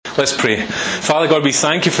Let's pray. Father God, we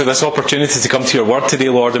thank you for this opportunity to come to your word today,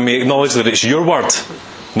 Lord, and we acknowledge that it's your word,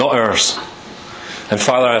 not ours. And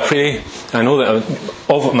Father, I pray, I know that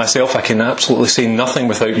of myself I can absolutely say nothing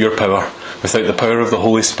without your power, without the power of the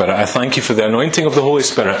Holy Spirit. I thank you for the anointing of the Holy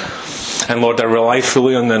Spirit. And Lord, I rely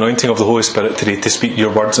fully on the anointing of the Holy Spirit today to speak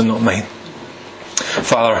your words and not mine.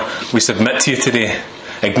 Father, we submit to you today,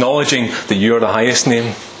 acknowledging that you are the highest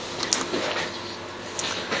name.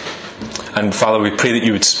 And Father, we pray that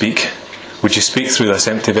you would speak. Would you speak through this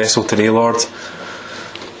empty vessel today, Lord?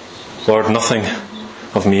 Lord, nothing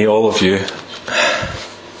of me, all of you.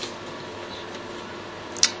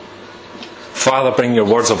 Father, bring your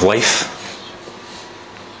words of life.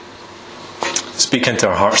 Speak into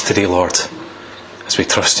our hearts today, Lord, as we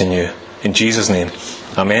trust in you. In Jesus' name,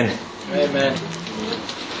 amen. Amen.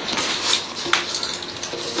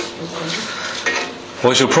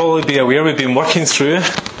 Well, as you'll probably be aware, we've been working through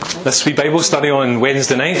this wee Bible study on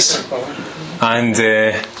Wednesday nights, and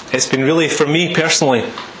it's been really, for me personally,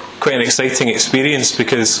 quite an exciting experience,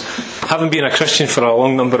 because having been a Christian for a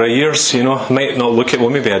long number of years, I might not look it,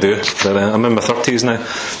 well maybe I do, but I'm in my 30s now.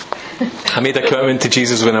 I made a commitment to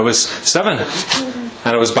Jesus when I was 7, and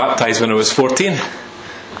I was baptised when I was 14.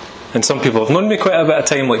 And some people have known me quite a bit of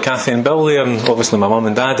time, like Kathy and Bill there, and obviously my mum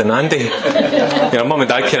and dad and Andy. Mum and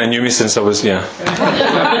dad kind of knew me since I was,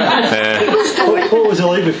 What was it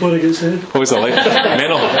like before I got saved? What was it like?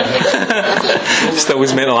 Mental. Still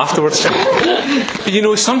was mental afterwards.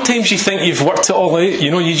 But sometimes you think you've worked it all out.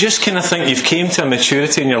 You just kind of think you've came to a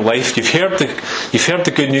maturity in your life. You've heard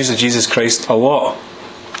the good news of Jesus Christ a lot.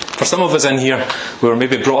 For some of us in here, we were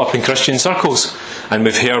maybe brought up in Christian circles, and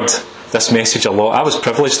we've heard this message a lot. I was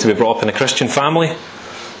privileged to be brought up in a Christian family,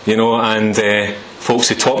 and folks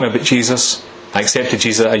who taught me about Jesus. I accepted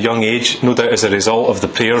Jesus at a young age, no doubt as a result of the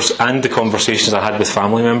prayers and the conversations I had with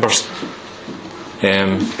family members.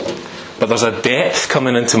 But there's a depth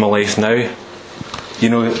coming into my life now.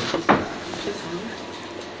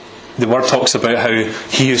 The Word talks about how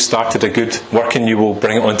he who started a good work in you will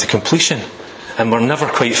bring it on to completion. And we're never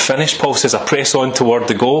quite finished. Paul says, I press on toward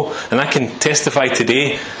the goal. And I can testify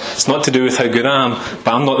today, it's not to do with how good I am,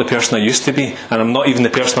 but I'm not the person I used to be. And I'm not even the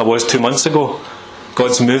person I was 2 months ago.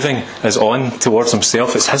 God's moving us on towards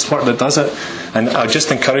himself. It's his work that does it. And I just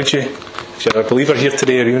encourage you, if you're a believer here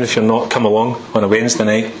today, or even if you're not, come along on a Wednesday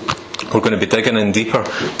night. We're going to be digging in deeper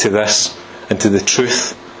to this, and to the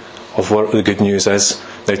truth of what the good news is.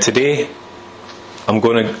 Now today, I'm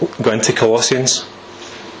going to go into Colossians.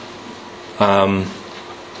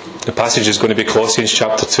 The passage is going to be Colossians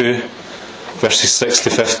chapter 2, verses 6 to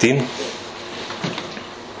 15.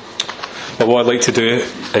 But what I'd like to do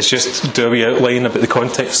is just do a wee outline about the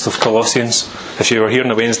context of Colossians. If you were here on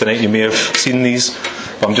a Wednesday night, you may have seen these,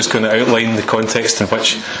 but I'm just going to outline the context in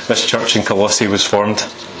which this church in Colossae was formed.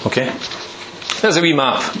 Okay? There's a wee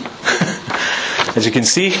map. As you can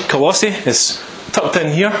see, Colossae is tucked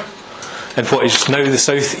in here, in what is now the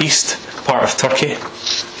southeast part of Turkey.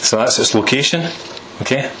 So that's its location.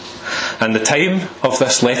 Okay? And the time of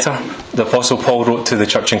this letter the Apostle Paul wrote to the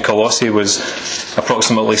church in Colossae was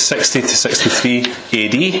approximately 60 to 63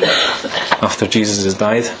 AD, after Jesus has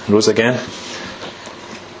died and rose again.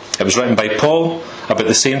 It was written by Paul about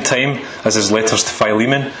the same time as his letters to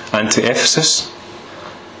Philemon and to Ephesus.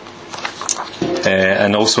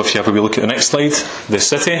 And also, if you have a wee look at the next slide, the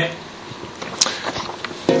city.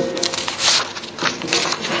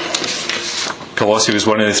 Colossae was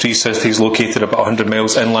one of the 3 cities located about 100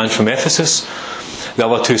 miles inland from Ephesus. The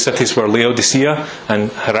other 2 cities were Laodicea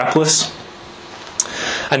and Hierapolis.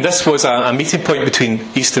 And this was a meeting point between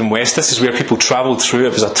East and West. This is where people travelled through.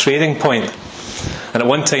 It was a trading point. And at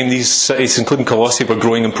one time these cities, including Colossae, were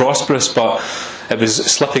growing and prosperous, but it was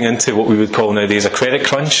slipping into what we would call nowadays a credit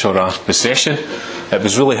crunch or a recession. It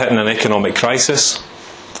was really hitting an economic crisis.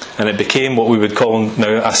 And it became what we would call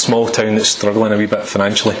now a small town that's struggling a wee bit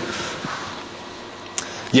financially.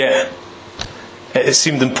 Yet, it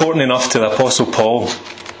seemed important enough to the Apostle Paul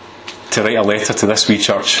to write a letter to this wee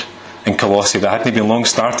church in Colossae that hadn't been long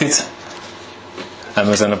started and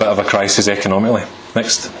was in a bit of a crisis economically.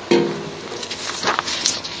 Next.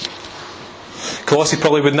 Colossae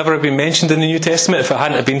probably would never have been mentioned in the New Testament if it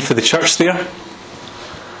hadn't been for the church there.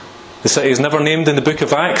 The city is never named in the book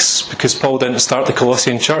of Acts because Paul didn't start the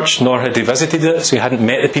Colossian church, nor had he visited it, so he hadn't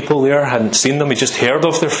met the people there, hadn't seen them, he just heard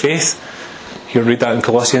of their faith. You'll read that in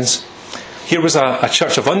Colossians. Here was a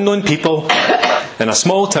church of unknown people in a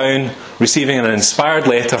small town receiving an inspired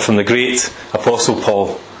letter from the great Apostle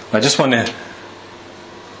Paul. I just want to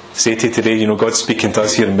say to you today, God's speaking to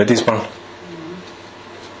us here in Moodiesburn.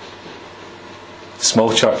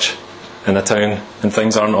 Small church in a town, and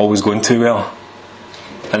things aren't always going too well.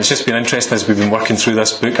 And it's just been interesting as we've been working through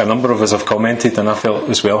this book. A number of us have commented, and I felt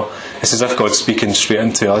as well, it's as if God's speaking straight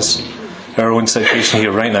into us, our own situation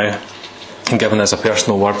here right now, and giving us a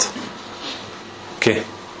personal word. Okay.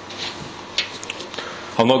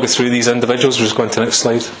 I'll not go through these individuals. We'll just go on to the next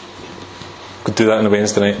slide. We'll do that on a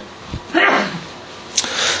Wednesday night.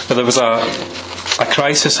 But there was a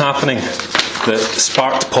crisis happening that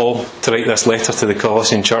sparked Paul to write this letter to the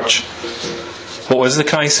Colossian church. What was the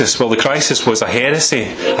crisis? Well, the crisis was a heresy,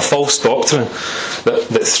 a false doctrine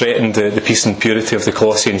that threatened the peace and purity of the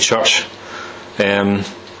Colossian church. There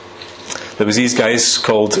was these guys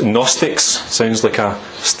called Gnostics. Sounds like a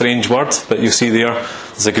strange word that you see there.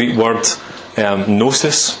 There's a Greek word,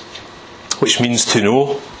 gnosis, which means to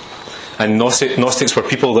know. And Gnostics were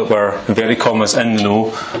people that were, inverted commas, in the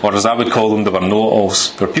know, or as I would call them, they were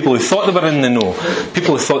know-it-alls. They were people who thought they were in the know.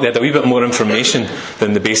 People who thought they had a wee bit more information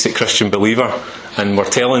than the basic Christian believer, and were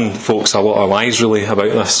telling folks a lot of lies really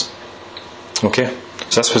about this. Okay?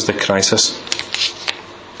 So this was the crisis.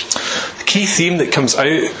 The key theme that comes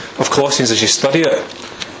out of Colossians as you study it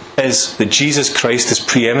is that Jesus Christ is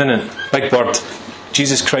preeminent. Big word.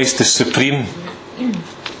 Jesus Christ is supreme.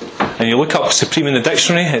 And you look up supreme in the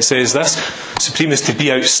dictionary, it says this: supreme is to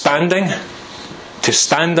be outstanding, to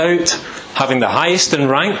stand out, having the highest in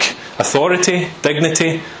rank, authority,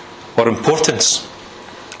 dignity, or importance.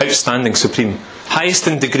 Outstanding, supreme. Highest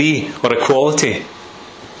in degree or equality.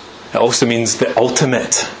 It also means the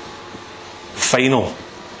ultimate, final,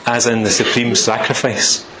 as in the supreme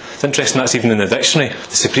sacrifice. It's interesting that's even in the dictionary.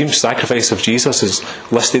 The supreme sacrifice of Jesus is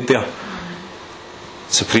listed there.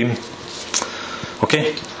 Supreme.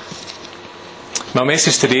 Okay? My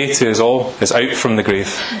message today to us all is out from the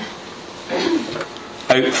grave.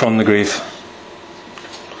 Out from the grave.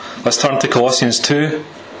 Let's turn to Colossians 2,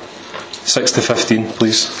 6 to 15,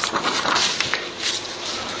 please.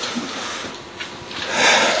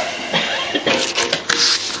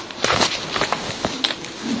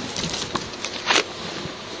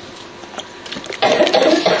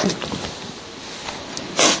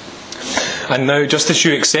 And now, just as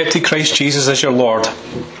you accepted Christ Jesus as your Lord,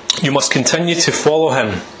 you must continue to follow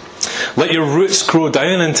Him. Let your roots grow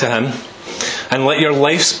down into Him, and let your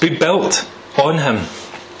lives be built on Him.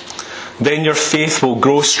 Then your faith will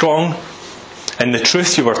grow strong in the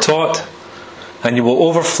truth you were taught, and you will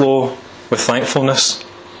overflow with thankfulness.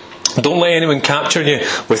 Don't let anyone capture you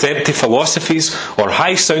with empty philosophies or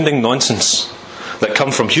high-sounding nonsense that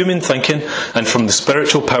come from human thinking and from the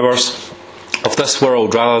spiritual powers of this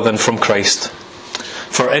world rather than from Christ.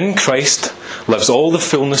 For in Christ lives all the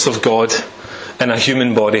fullness of God in a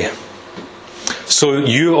human body. So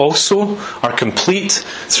you also are complete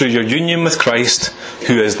through your union with Christ,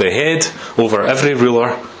 who is the head over every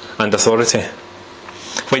ruler and authority.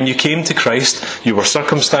 When you came to Christ, you were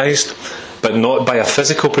circumcised, but not by a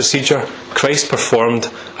physical procedure. Christ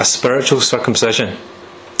performed a spiritual circumcision,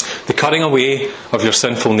 the cutting away of your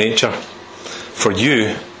sinful nature. For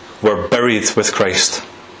you were buried with Christ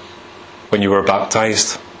when you were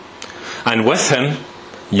baptized. And with Him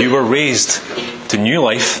you were raised to new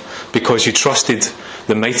life because you trusted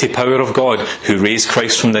the mighty power of God who raised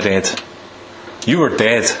Christ from the dead. You were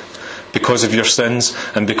dead because of your sins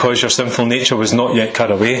and because your sinful nature was not yet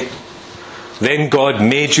cut away. Then God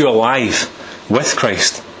made you alive with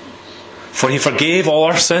Christ. For He forgave all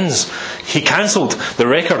our sins. He cancelled the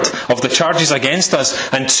record of the charges against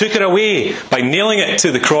us and took it away by nailing it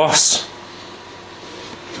to the cross.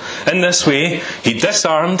 In this way, He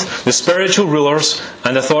disarmed the spiritual rulers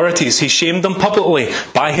and authorities. He shamed them publicly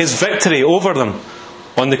by His victory over them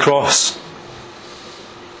on the cross.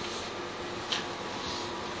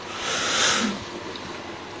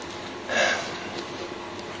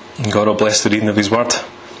 And God will bless the reading of His word.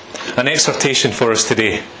 An exhortation for us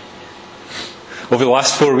today. Over the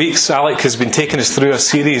last 4 weeks, Alec has been taking us through a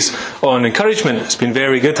series on encouragement. It's been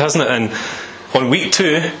very good, hasn't it? And on week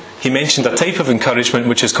 2, he mentioned a type of encouragement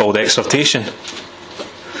which is called exhortation.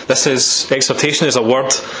 Exhortation is a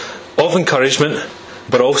word of encouragement,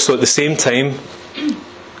 but also at the same time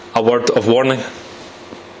a word of warning.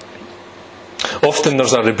 Often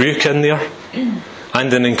there's a rebuke in there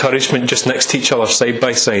and an encouragement just next to each other, side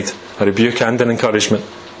by side. A rebuke and an encouragement.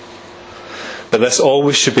 But this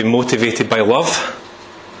always should be motivated by love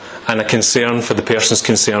and a concern for the persons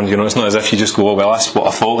concerned. You know, it's not as if you just go, oh, well, that's what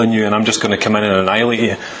I fault in you and I'm just going to come in and annihilate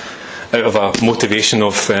you out of a motivation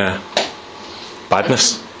of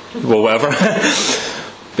badness. Well, whatever.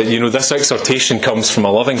 But you know, this exhortation comes from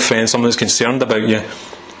a loving friend, someone who's concerned about you,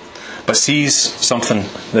 but sees something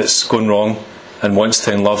that's going wrong and wants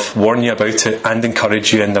to, in love, warn you about it and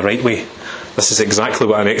encourage you in the right way. This is exactly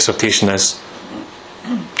what an exhortation is.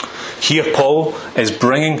 Here Paul is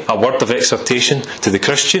bringing a word of exhortation to the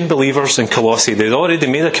Christian believers in Colossae. They'd already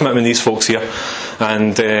made a commitment, these folks here,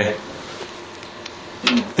 and they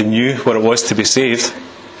knew what it was to be saved.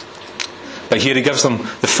 But here he gives them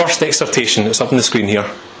the first exhortation that's up on the screen here.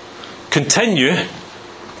 Continue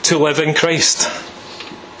to live in Christ.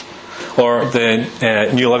 Or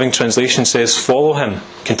the New Living Translation says, follow him.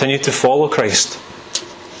 Continue to follow Christ.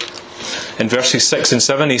 In verses 6 and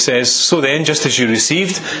 7 he says, so then, just as you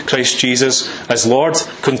received Christ Jesus as Lord,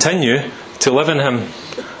 continue to live in him,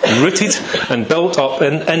 rooted and built up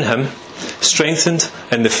in him, strengthened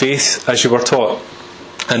in the faith as you were taught,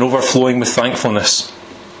 and overflowing with thankfulness.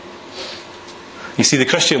 You see, the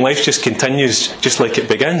Christian life just continues just like it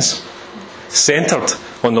begins, centred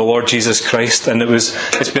on the Lord Jesus Christ. And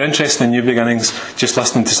it's been interesting in New Beginnings just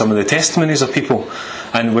listening to some of the testimonies of people.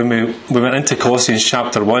 And when we went into Colossians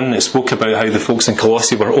chapter 1, it spoke about how the folks in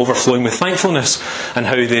Colossae were overflowing with thankfulness and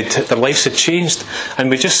how their lives had changed. And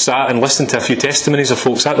we just sat and listened to a few testimonies of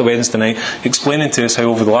folks at the Wednesday night explaining to us how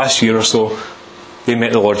over the last year or so they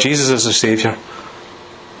met the Lord Jesus as their Saviour,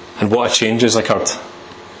 and what a change has occurred.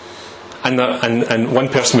 And one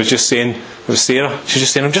person was just saying, it was Sarah, she was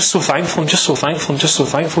just saying, I'm just so thankful, I'm just so thankful, I'm just so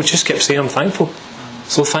thankful. She just kept saying, I'm thankful.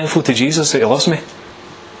 So thankful to Jesus that he loves me.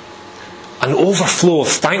 An overflow of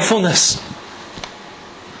thankfulness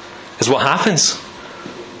is what happens.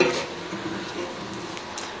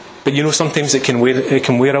 But you know, sometimes it can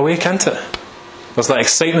wear away, can't it? There's that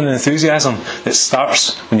excitement and enthusiasm that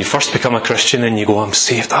starts when you first become a Christian and you go, I'm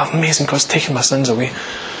saved, amazing, God's taken my sins away.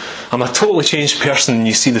 I'm a totally changed person, and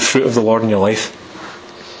you see the fruit of the Lord in your life.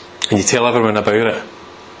 And you tell everyone about it.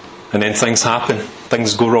 And then things happen.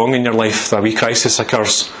 Things go wrong in your life. A wee crisis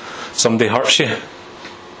occurs. Somebody hurts you.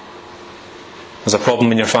 There's a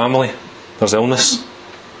problem in your family. There's illness.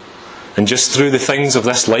 And just through the things of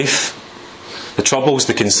this life, the troubles,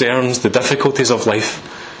 the concerns, the difficulties of life,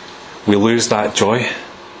 we lose that joy.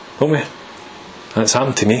 Don't we? And it's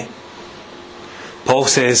happened to me. Paul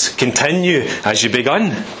says, continue as you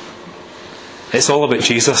begun. It's all about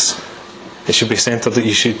Jesus. It should be centred that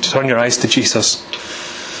you should turn your eyes to Jesus.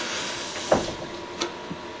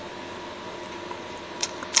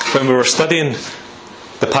 When we were studying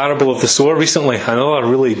the parable of the sower recently, another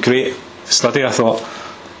really great study, I thought,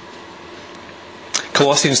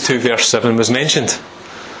 Colossians 2 verse 7 was mentioned.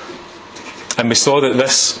 And we saw that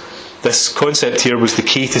this concept here was the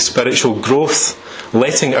key to spiritual growth,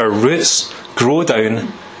 letting our roots grow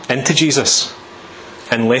down into Jesus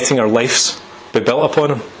and letting our lives be built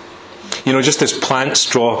upon him. You know, just as plants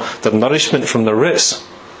draw their nourishment from their roots,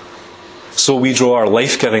 so we draw our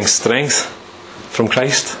life-giving strength from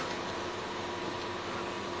Christ.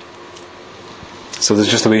 So there's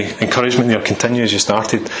just a wee encouragement there. Continue as you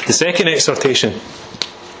started. The second exhortation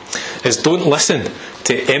is, don't listen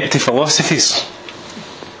to empty philosophies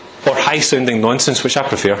or high-sounding nonsense, which I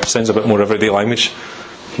prefer. Sounds a bit more everyday language.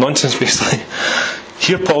 Nonsense, basically.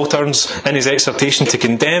 Here Paul turns in his exhortation to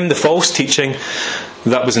condemn the false teaching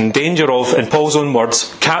that was in danger of, in Paul's own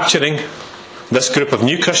words, capturing this group of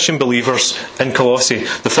new Christian believers in Colossae.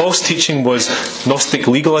 The false teaching was Gnostic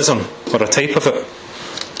legalism, or a type of it,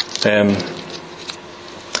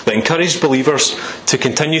 that encouraged believers to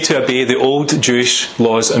continue to obey the old Jewish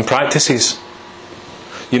laws and practices.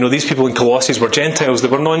 You know, these people in Colossae were Gentiles, they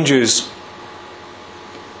were non-Jews.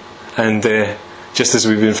 And just as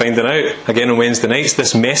we've been finding out again on Wednesday nights,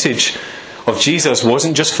 this message of Jesus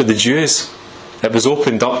wasn't just for the Jews. It was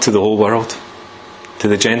opened up to the whole world, to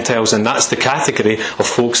the Gentiles, and that's the category of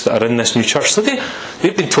folks that are in this new church. So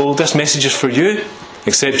they've been told this message is for you.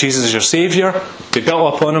 Accept Jesus as your Saviour, be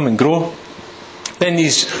built up on him and grow. Then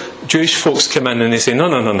these Jewish folks come in and they say, no,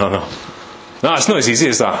 it's not as easy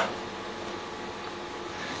as that.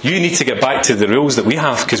 You need to get back to the rules that we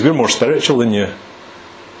have, because we're more spiritual than you.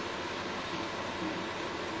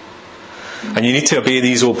 And you need to obey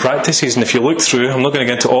these old practices. And if you look through, I'm not going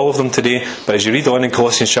to get into all of them today, but as you read on in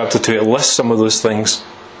Colossians chapter 2, it lists some of those things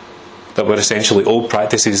that were essentially old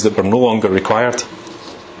practices that were no longer required.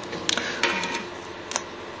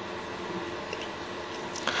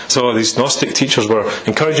 So these Gnostic teachers were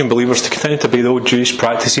encouraging believers to continue to obey the old Jewish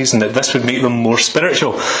practices, and that this would make them more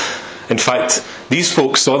spiritual. In fact, these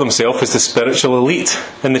folks saw themselves as the spiritual elite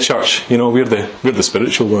in the church. You know, we're the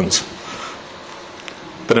spiritual ones.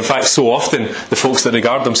 But in fact, so often, the folks that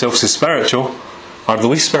regard themselves as spiritual are the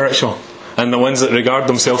least spiritual. And the ones that regard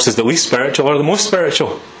themselves as the least spiritual are the most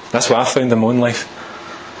spiritual. That's what I've found in my own life.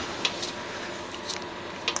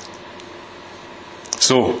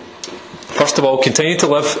 So, first of all, continue to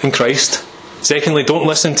live in Christ. Secondly, don't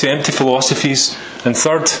listen to empty philosophies. And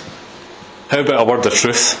third, how about a word of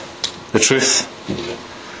truth? The truth.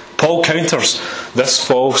 Paul Paul counters this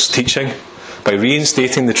false teaching by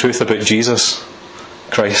reinstating the truth about Jesus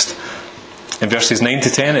Christ. In verses 9 to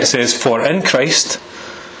 10 it says, "For in Christ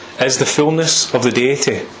is the fullness of the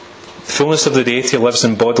deity. The fullness of the deity lives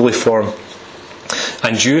in bodily form.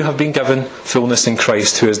 And you have been given fullness in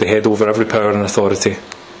Christ, who is the head over every power and authority."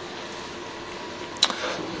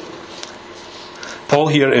 Paul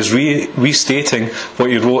here is restating what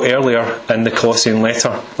he wrote earlier in the Colossian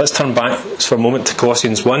letter. Let's turn back for a moment to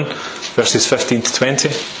Colossians 1, verses 15 to 20.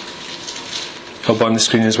 It'll be on the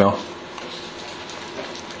screen as well.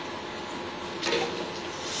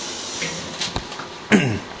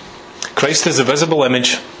 Christ is the visible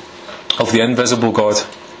image of the invisible God.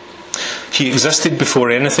 He existed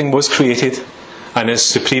before anything was created and is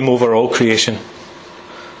supreme over all creation.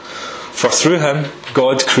 For through him,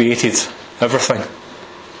 God created everything,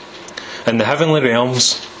 in the heavenly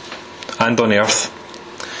realms and on earth.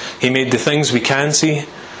 He made the things we can see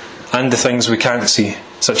and the things we can't see,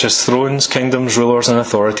 such as thrones, kingdoms, rulers and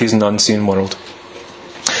authorities in the unseen world.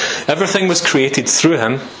 Everything was created through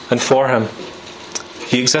him and for him.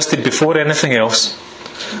 He existed before anything else,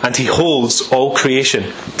 and he holds all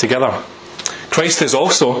creation together. Christ is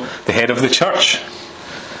also the head of the church,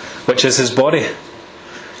 which is his body.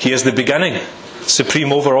 He is the beginning,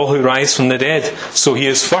 supreme over all who rise from the dead. So he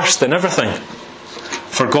is first in everything.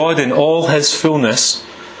 For God in all his fullness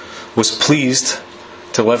was pleased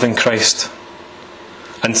to live in Christ.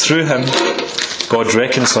 And through him, God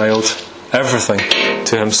reconciled everything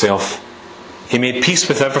to himself. He made peace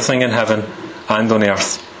with everything in heaven and on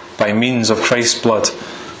earth by means of Christ's blood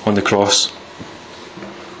on the cross.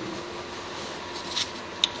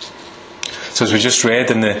 So as we just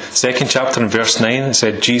read in the second chapter in verse 9, it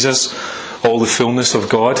said Jesus, all the fullness of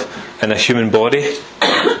God in a human body.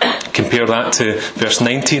 Compare that to verse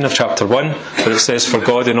 19 of chapter 1, where it says, "For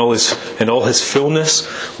God in all his fullness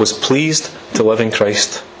was pleased to live in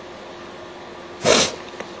Christ."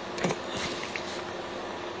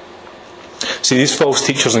 See, these false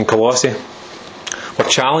teachers in Colossae were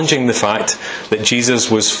challenging the fact that Jesus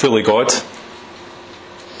was fully God,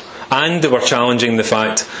 and they were challenging the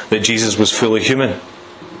fact that Jesus was fully human.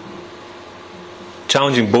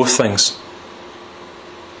 Challenging both things.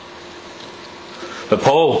 But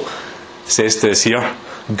Paul says to us here,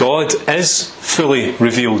 God is fully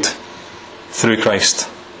revealed through Christ.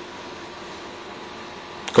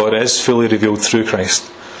 God is fully revealed through Christ.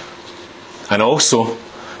 And also,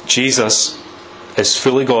 Jesus is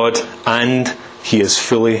fully God and he is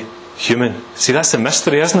fully human. See, that's the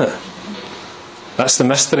mystery, isn't it? That's the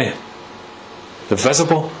mystery. The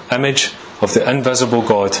visible image of the invisible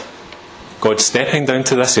God. God stepping down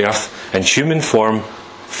to this earth in human form,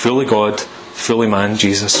 fully God, fully man,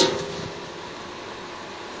 Jesus.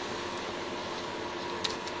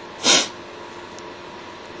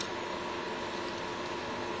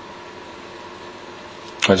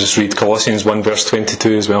 I'll just read Colossians 1 verse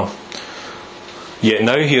 22 as well. "Yet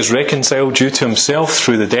now he is reconciled you to himself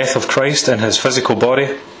through the death of Christ in his physical body.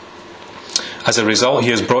 As a result,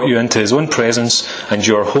 he has brought you into his own presence, and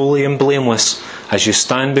you are holy and blameless as you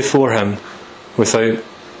stand before him without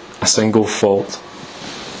a single fault."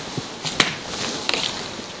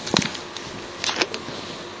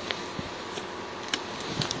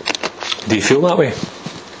 Do you feel that way?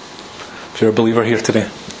 If you're a believer here today?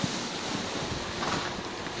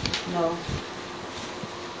 No.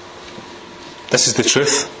 This is the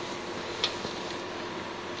truth.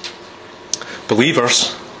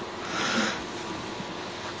 Believers,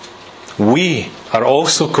 we are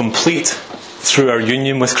also complete through our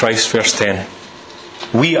union with Christ, verse 10.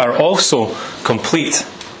 We are also complete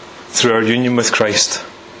through our union with Christ.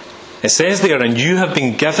 It says there, "And you have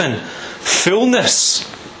been given fullness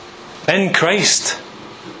in Christ."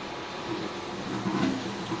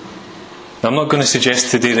 Now, I'm not going to suggest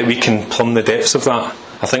today that we can plumb the depths of that.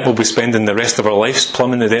 I think we'll be spending the rest of our lives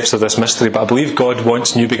plumbing the depths of this mystery, but I believe God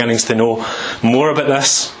wants New Beginnings to know more about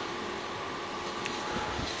this.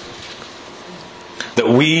 That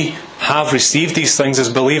we have received these things as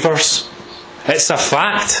believers. It's a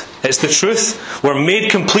fact. It's the truth. We're made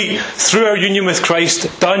complete through our union with Christ.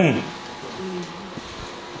 Done.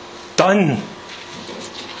 Done.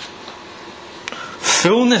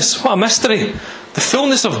 Fullness. What a mystery. The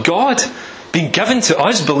fullness of God being given to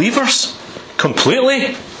us believers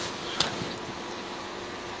completely.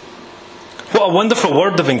 What a wonderful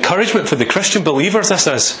word of encouragement for the Christian believers this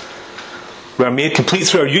is. We are made complete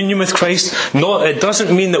through our union with Christ. No, it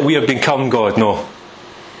doesn't mean that we have become God, no.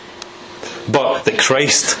 But that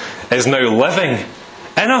Christ is now living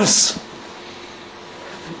in us.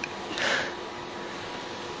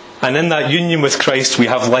 And in that union with Christ we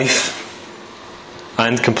have life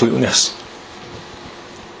and completeness.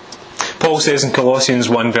 Paul says in Colossians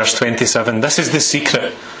 1 verse 27, this is the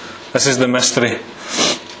secret, this is the mystery.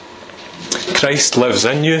 Christ lives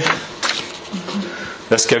in you.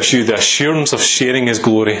 This gives you the assurance of sharing His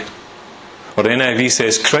glory. Or the NIV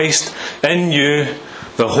says, Christ in you,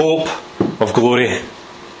 the hope of glory.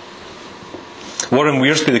 Warren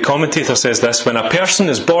Wiersbe, the commentator, says this: when a person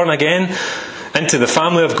is born again into the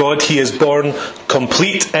family of God, he is born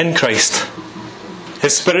complete in Christ.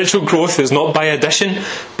 His spiritual growth is not by addition,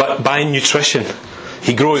 but by nutrition.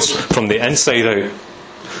 He grows from the inside out.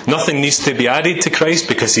 Nothing needs to be added to Christ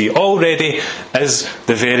because He already is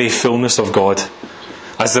the very fullness of God.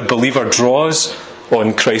 As the believer draws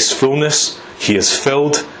on Christ's fullness, he is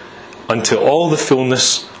filled unto all the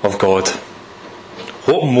fullness of God.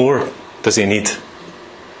 What more does he need?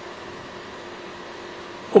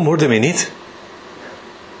 What more do we need?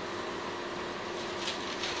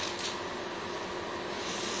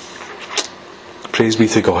 Praise be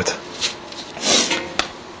to God.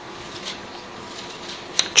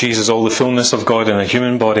 Jesus, all the fullness of God in a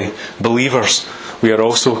human body. Believers, we are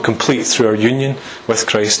also complete through our union with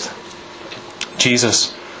Christ.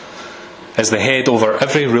 Jesus is the head over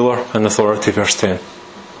every ruler and authority, verse 10.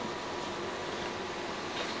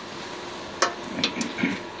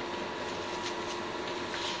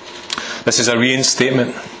 This is a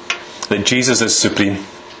reinstatement that Jesus is supreme.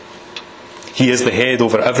 He is the head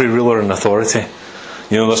over every ruler and authority.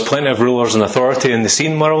 You know, there's plenty of rulers and authority in the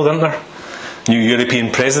scene world, isn't there? New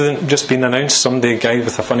European president just been announced, a guy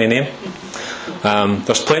with a funny name.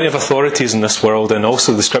 There's plenty of authorities in this world, and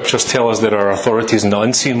also the scriptures tell us there are authorities in the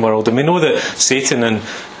unseen world. And we know that Satan and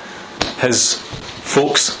his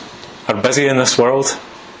folks are busy in this world.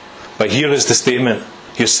 But here is the statement: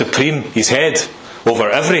 He's supreme, He's head over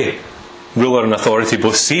every ruler and authority,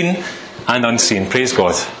 both seen and unseen. Praise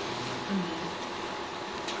God.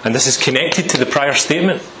 And this is connected to the prior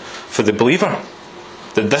statement for the believer,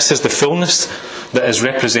 that this is the fullness that is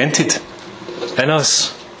represented in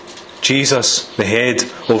us. Jesus, the head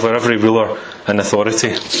over every ruler and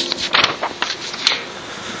authority.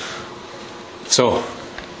 So,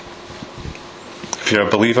 if you're a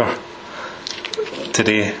believer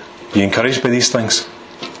today, are you encouraged by these things?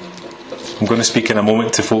 I'm going to speak in a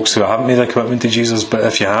moment to folks who haven't made a commitment to Jesus, but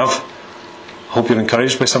if you have, I hope you're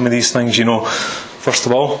encouraged by some of these things. You know, first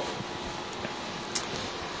of all,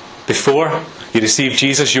 before you received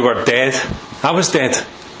Jesus, you were dead. I was dead.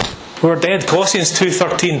 We were dead. Colossians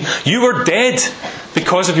 2:13. You were dead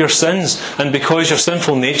because of your sins and because your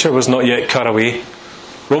sinful nature was not yet cut away.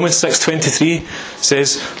 Romans 6:23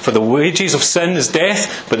 says, for the wages of sin is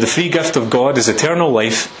death, but the free gift of God is eternal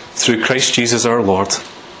life through Christ Jesus our Lord.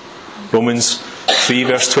 Romans 3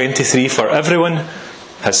 verse 23, for everyone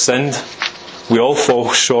has sinned. We all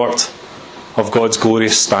fall short of God's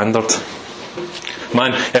glorious standard.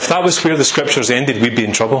 Man, if that was where the scriptures ended, we'd be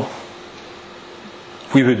in trouble.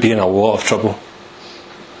 We would be in a lot of trouble.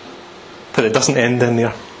 But it doesn't end in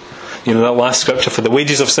there. You know that last scripture, for the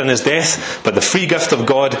wages of sin is death, but the free gift of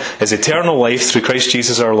God is eternal life through Christ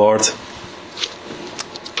Jesus our Lord.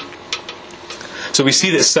 So we see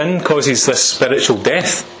that sin causes this spiritual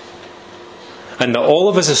death, and that all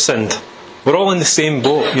of us have sinned. We're all in the same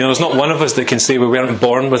boat. You know, there's not one of us that can say we weren't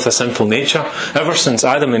born with a sinful nature. Ever since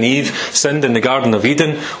Adam and Eve sinned in the Garden of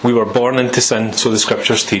Eden, we were born into sin, so the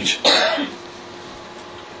scriptures teach.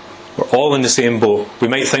 We're all in the same boat. We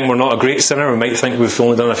might think we're not a great sinner, we might think we've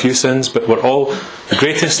only done a few sins, but we're all the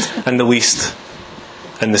greatest and the least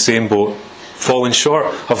in the same boat, falling short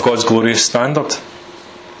of God's glorious standard.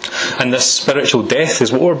 And this spiritual death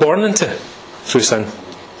is what we're born into through sin.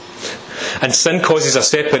 And sin causes a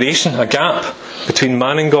separation, a gap between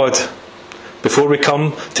man and God. Before we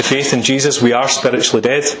come to faith in Jesus, we are spiritually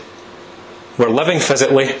dead. We're living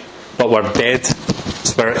physically, but we're dead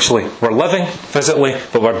spiritually. We're living physically,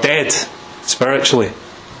 but we're dead spiritually.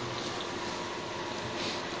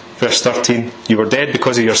 Verse 13, you were dead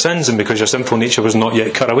because of your sins and because your sinful nature was not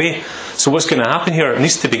yet cut away. So what's going to happen here? It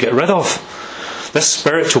needs to be get rid of. This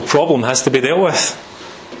spiritual problem has to be dealt with.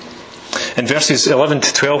 In verses 11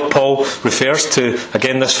 to 12, Paul refers to,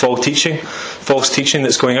 again, this false teaching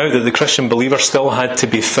that's going out, that the Christian believer still had to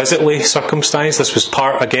be physically circumcised. This was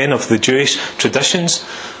part, again, of the Jewish traditions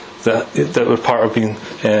that were part of being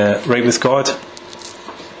right with God.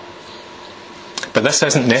 But this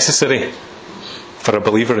isn't necessary for a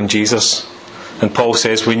believer in Jesus. And Paul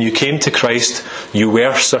says, when you came to Christ, you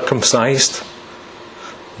were circumcised,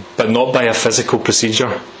 but not by a physical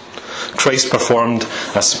procedure. Christ performed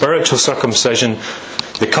a spiritual circumcision,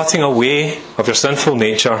 the cutting away of your sinful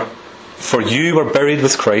nature, for you were buried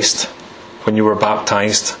with Christ when you were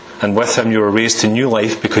baptized, And with him you were raised to new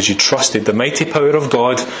life because you trusted the mighty power of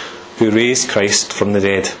God who raised Christ from the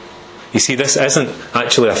dead. You see, this isn't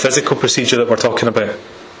actually a physical procedure that we're talking about.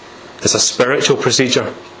 It's a spiritual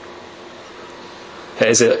procedure. It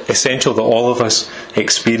is essential that all of us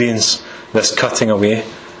experience this cutting away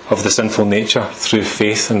of the sinful nature through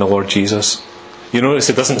faith in the Lord Jesus. You notice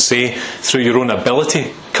it doesn't say through your own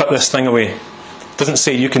ability, cut this thing away. It doesn't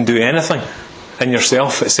say you can do anything in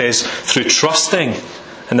yourself. It says through trusting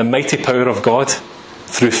in the mighty power of God,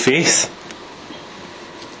 through faith.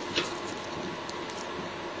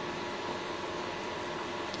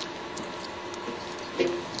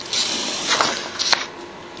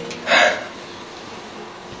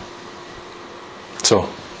 So,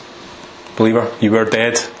 believer, you were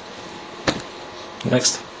dead.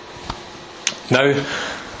 Next. Now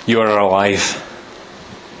you are alive.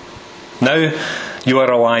 Now you are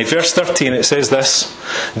alive. Verse 13, it says this: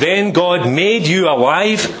 Then God made you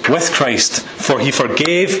alive with Christ, for he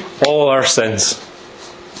forgave all our sins.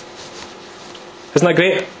 Isn't that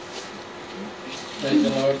great? Thank the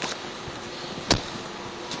Lord.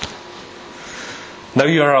 Now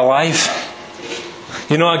you are alive.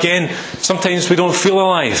 You know, again, sometimes we don't feel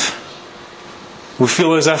alive. We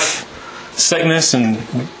feel as if sickness and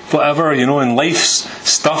whatever, and life's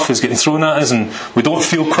stuff is getting thrown at us, and we don't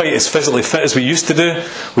feel quite as physically fit as we used to do.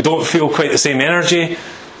 We don't feel quite the same energy.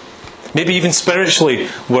 Maybe even spiritually,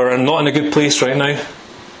 we're not in a good place right now.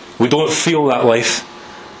 We don't feel that life.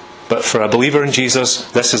 But for a believer in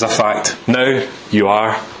Jesus, this is a fact. Now you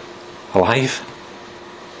are alive.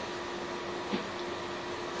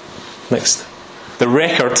 Next. The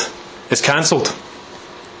record is cancelled.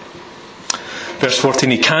 Verse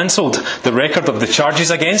 14, he cancelled the record of the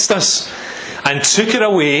charges against us and took it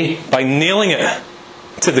away by nailing it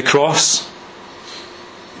to the cross.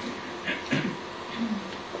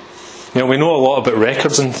 We know a lot about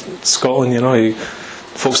records in Scotland.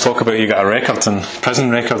 Folks talk about you got a record and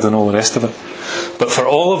prison record and all the rest of it. But for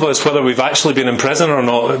all of us, whether we've actually been in prison or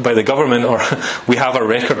not by the government, or we have a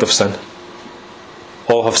record of sin.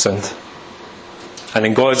 All have sinned. And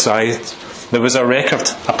in God's eyes, there was a record,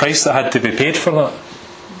 a price that had to be paid for that.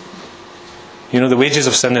 The wages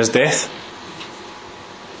of sin is death.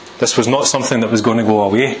 This was not something that was going to go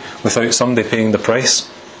away without somebody paying the price.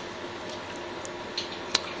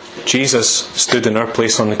 Jesus stood in our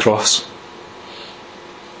place on the cross.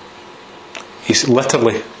 He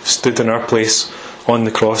literally stood in our place on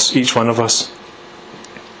the cross, each one of us.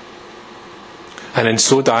 And in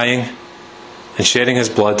so dying and shedding his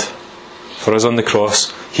blood for us on the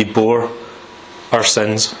cross, he bore our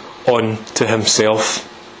sins on to himself.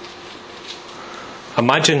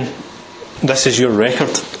 Imagine this is your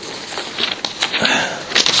record.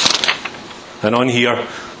 And on here,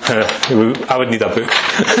 I would need a book.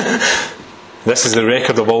 This is the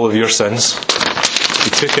record of all of your sins. He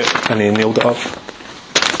took it and he nailed it up.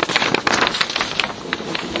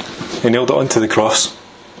 He nailed it onto the cross.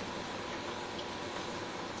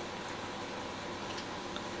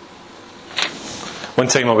 One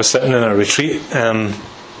time I was sitting in a retreat and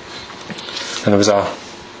there was a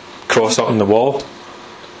cross up on the wall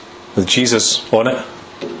with Jesus on it,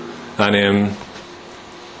 and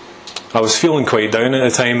I was feeling quite down at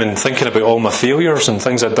the time and thinking about all my failures and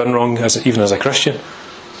things I'd done wrong even as a Christian.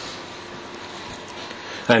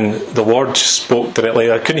 And the Lord spoke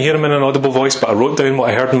directly. I couldn't hear him in an audible voice, but I wrote down what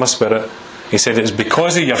I heard in my spirit. He said, "It's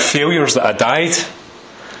because of your failures that I died.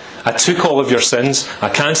 I took all of your sins, I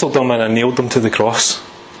cancelled them, and I nailed them to the cross."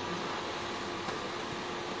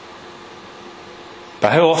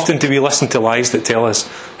 But how often do we listen to lies that tell us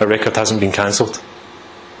a record hasn't been cancelled?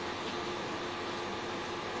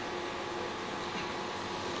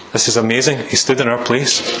 This is amazing. He stood in our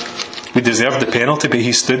place. We deserved the penalty, but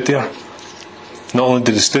he stood there. Not only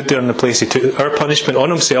did he stood there in the place, he took our punishment on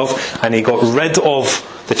himself, and he got rid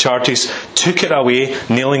of the charges, took it away,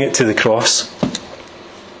 nailing it to the cross.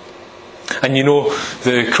 And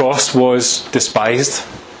the cross was despised.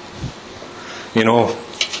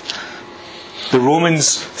 The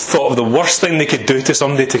Romans thought of the worst thing they could do to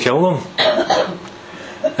somebody to kill them.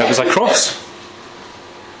 It was a cross.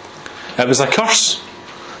 It was a curse.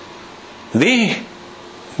 They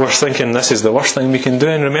were thinking, this is the worst thing we can do.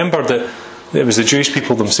 And remember that it was the Jewish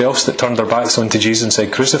people themselves that turned their backs onto Jesus and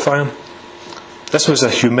said, "Crucify him." This was a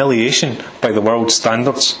humiliation by the world's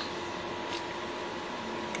standards,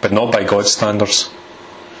 but not by God's standards.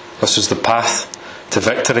 This was the path to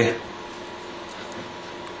victory.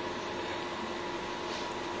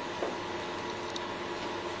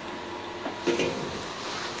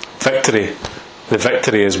 Victory. The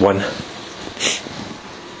victory is won.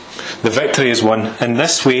 The victory is won. In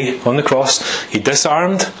this way, on the cross, he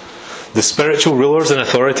disarmed the spiritual rulers and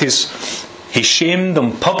authorities, he shamed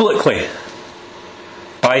them publicly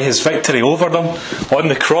by his victory over them on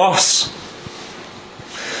the cross.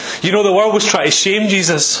 You know, the world was trying to shame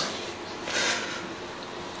Jesus,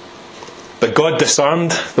 but God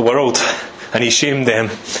disarmed the world and he shamed them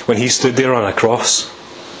when he stood there on a cross.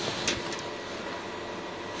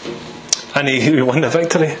 And he won the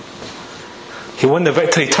victory. He won the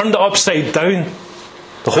victory. He turned it upside down.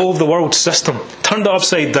 The whole of the world system. Turned it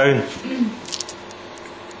upside down.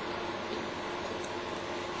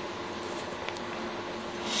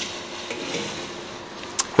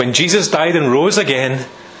 When Jesus died and rose again,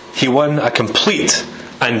 he won a complete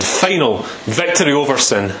and final victory over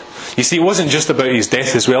sin. You see, it wasn't just about his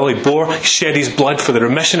death as well. He shed his blood for the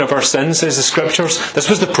remission of our sins, says the Scriptures. This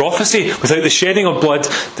was the prophecy. Without the shedding of blood,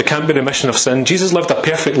 there can't be remission of sin. Jesus lived a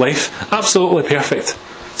perfect life. Absolutely perfect.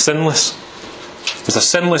 Sinless. It was a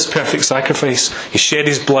sinless, perfect sacrifice. He shed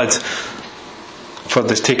his blood for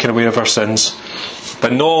the taking away of our sins.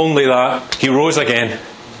 But not only that, he rose again.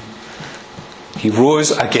 He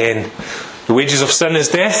rose again. The wages of sin is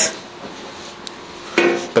death.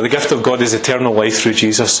 But the gift of God is eternal life through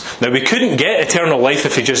Jesus. Now, we couldn't get eternal life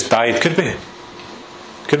if he just died, could we?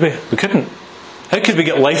 Could we? We couldn't. How could we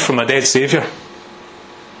get life from a dead Saviour?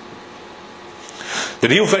 The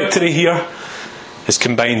real victory here is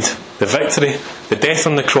combined. The victory, the death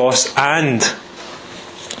on the cross, and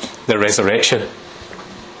the resurrection.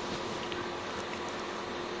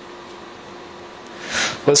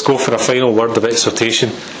 Let's go for a final word of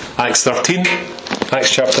exhortation. Acts 13.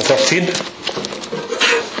 Acts chapter 13.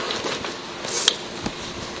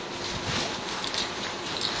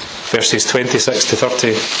 Verses 26 to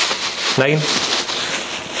 39.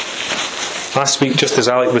 Last week, just as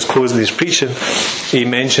Alec was closing his preaching, he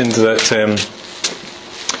mentioned that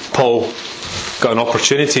Paul got an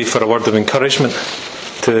opportunity for a word of encouragement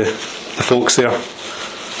to the folks there.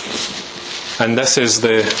 And this is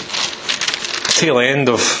the tail end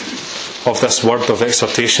of this word of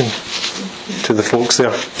exhortation to the folks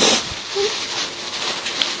there.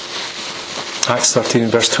 Acts 13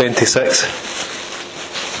 verse 26.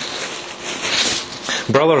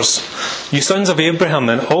 Brothers, you sons of Abraham,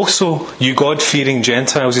 and also you God-fearing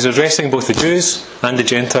Gentiles. He's addressing both the Jews and the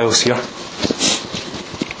Gentiles here.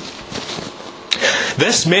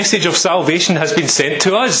 This message of salvation has been sent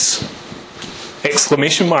to us!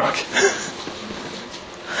 Exclamation mark.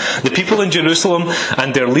 The people in Jerusalem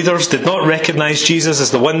and their leaders did not recognise Jesus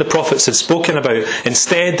as the one the prophets had spoken about.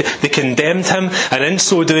 Instead, they condemned him, and in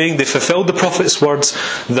so doing, they fulfilled the prophets' words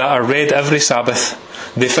that are read every Sabbath.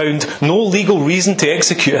 They found no legal reason to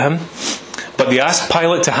execute him, but they asked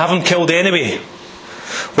Pilate to have him killed anyway.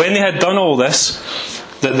 When they had done all this,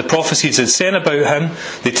 that the prophecies had said about him,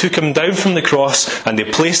 they took him down from the cross and they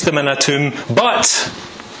placed him in a tomb. But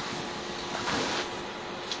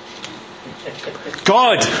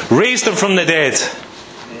God raised him from the dead.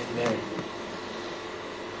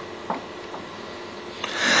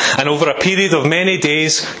 And over a period of many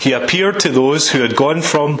days, he appeared to those who had gone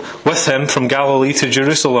with him from Galilee to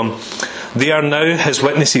Jerusalem. They are now his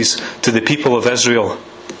witnesses to the people of Israel.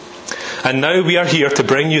 And now we are here to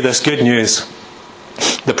bring you this good news.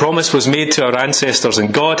 The promise was made to our ancestors,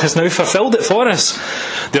 and God has now fulfilled it for us,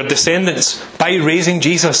 their descendants, by raising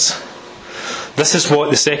Jesus. This is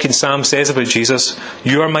what the second Psalm says about Jesus.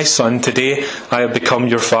 You are my son, today I have become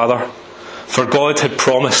your father. For God had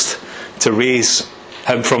promised to raise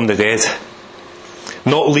him from the dead,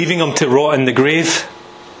 not leaving him to rot in the grave.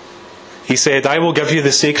 He said, I will give you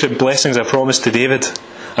the sacred blessings I promised to David.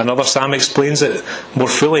 Another psalm explains it more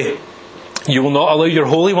fully. You will not allow your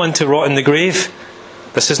Holy One to rot in the grave.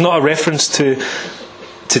 This is not a reference to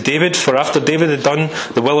David, for after David had done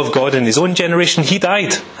the will of God in his own generation, he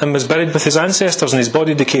died and was buried with his ancestors and his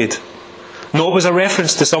body decayed. No, it was a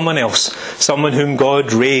reference to someone else, someone whom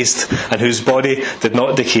God raised and whose body did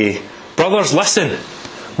not decay. Brothers, listen.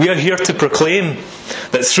 We are here to proclaim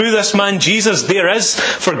that through this man Jesus there is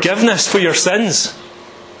forgiveness for your sins.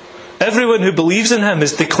 Everyone who believes in him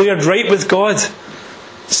is declared right with God,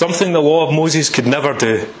 something the law of Moses could never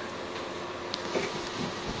do.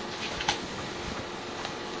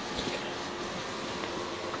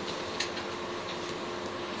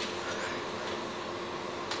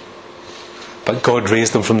 But God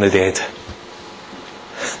raised them from the dead.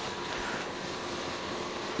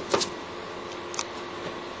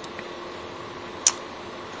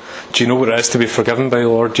 Do you know what it is to be forgiven by the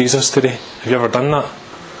Lord Jesus today? Have you ever done that?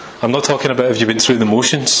 I'm not talking about if you went through the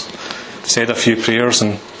motions, said a few prayers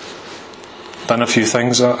and done a few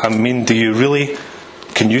things. I mean, do you really,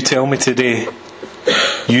 can you tell me today,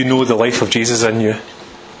 you know the life of Jesus in you?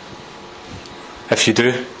 If you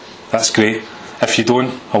do, That's great. If you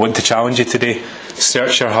don't, I want to challenge you today.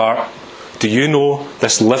 Search your heart. Do you know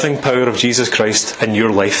this living power of Jesus Christ in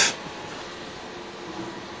your life?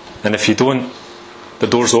 And if you don't, the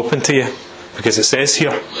door's open to you. Because it says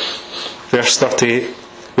here, verse 38,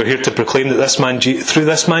 we're here to proclaim that through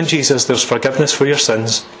this man Jesus, there's forgiveness for your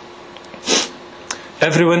sins.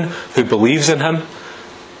 Everyone who believes in him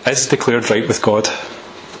is declared right with God.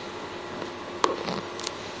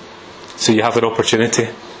 So you have an opportunity,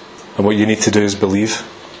 and what you need to do is believe.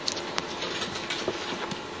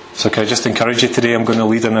 So can I just encourage you today, I'm going to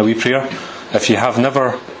lead in a wee prayer. If you have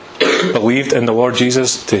never believed in the Lord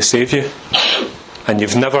Jesus to save you, and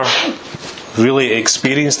you've never really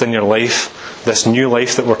experienced in your life this new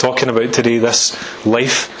life that we're talking about today, this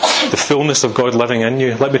life, the fullness of God living in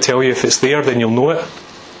you, let me tell you, if it's there, then you'll know it.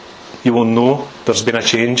 You will know there's been a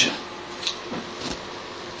change.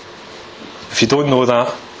 If you don't know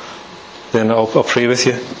that, then I'll pray with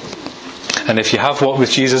you. And if you have walked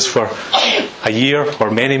with Jesus for a year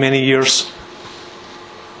or many, many years,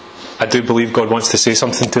 I do believe God wants to say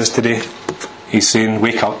something to us today. He's saying,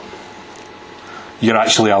 wake up. You're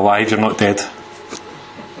actually alive, you're not dead.